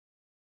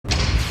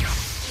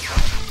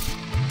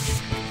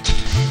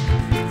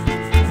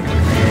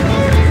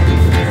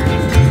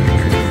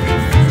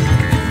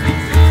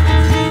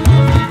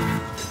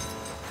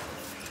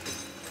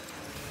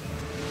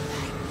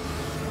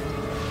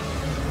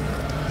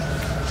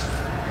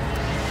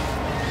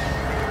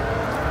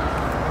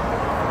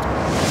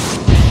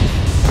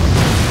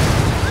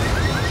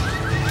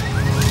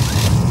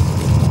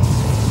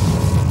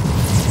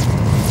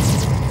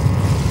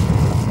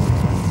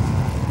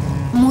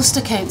Most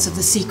accounts of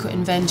the secret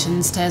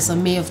inventions Tesla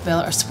may have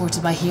built are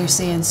supported by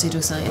hearsay and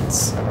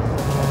pseudoscience.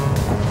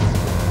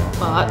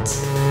 But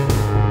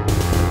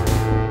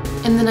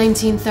in the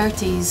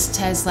 1930s,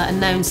 Tesla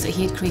announced that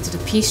he had created a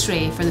peace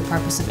ray for the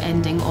purpose of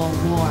ending all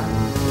war.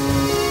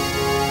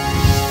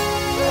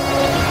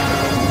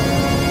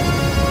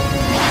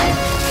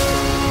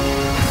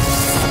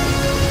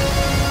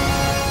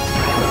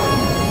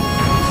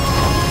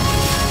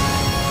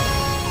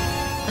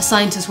 A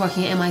scientist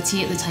working at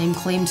MIT at the time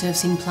claimed to have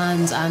seen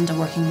plans and a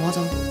working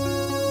model.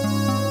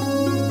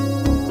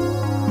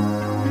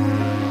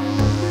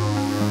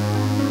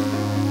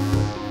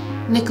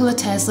 Nikola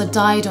Tesla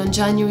died on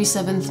January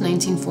 7,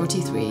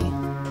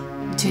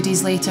 1943. 2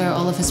 days later,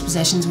 all of his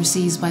possessions were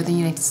seized by the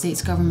United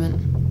States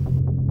government.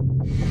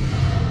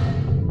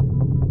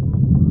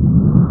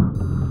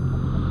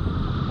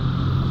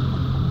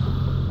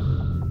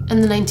 In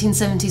the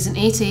 1970s and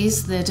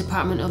 80s, the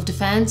Department of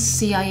Defense,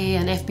 CIA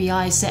and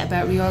FBI set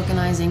about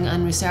reorganizing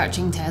and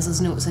researching Tesla's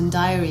notes and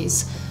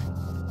diaries,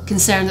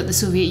 concerned that the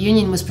Soviet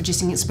Union was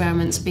producing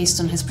experiments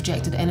based on his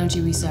projected energy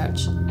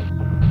research.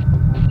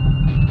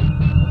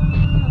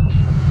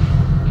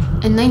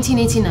 In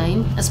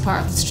 1989, as part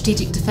of the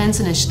Strategic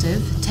Defense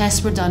Initiative,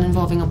 tests were done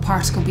involving a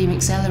particle beam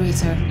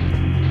accelerator,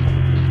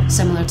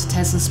 similar to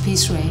Tesla's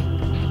peace ray.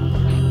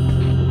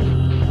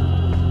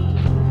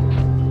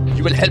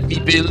 You will help me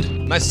build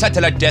my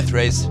satellite death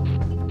rays.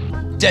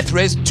 Death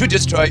rays to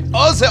destroy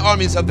all the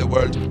armies of the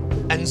world,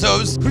 and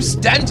those who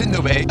stand in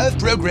the way of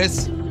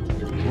progress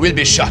will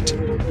be shot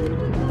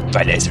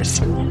by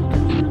lasers.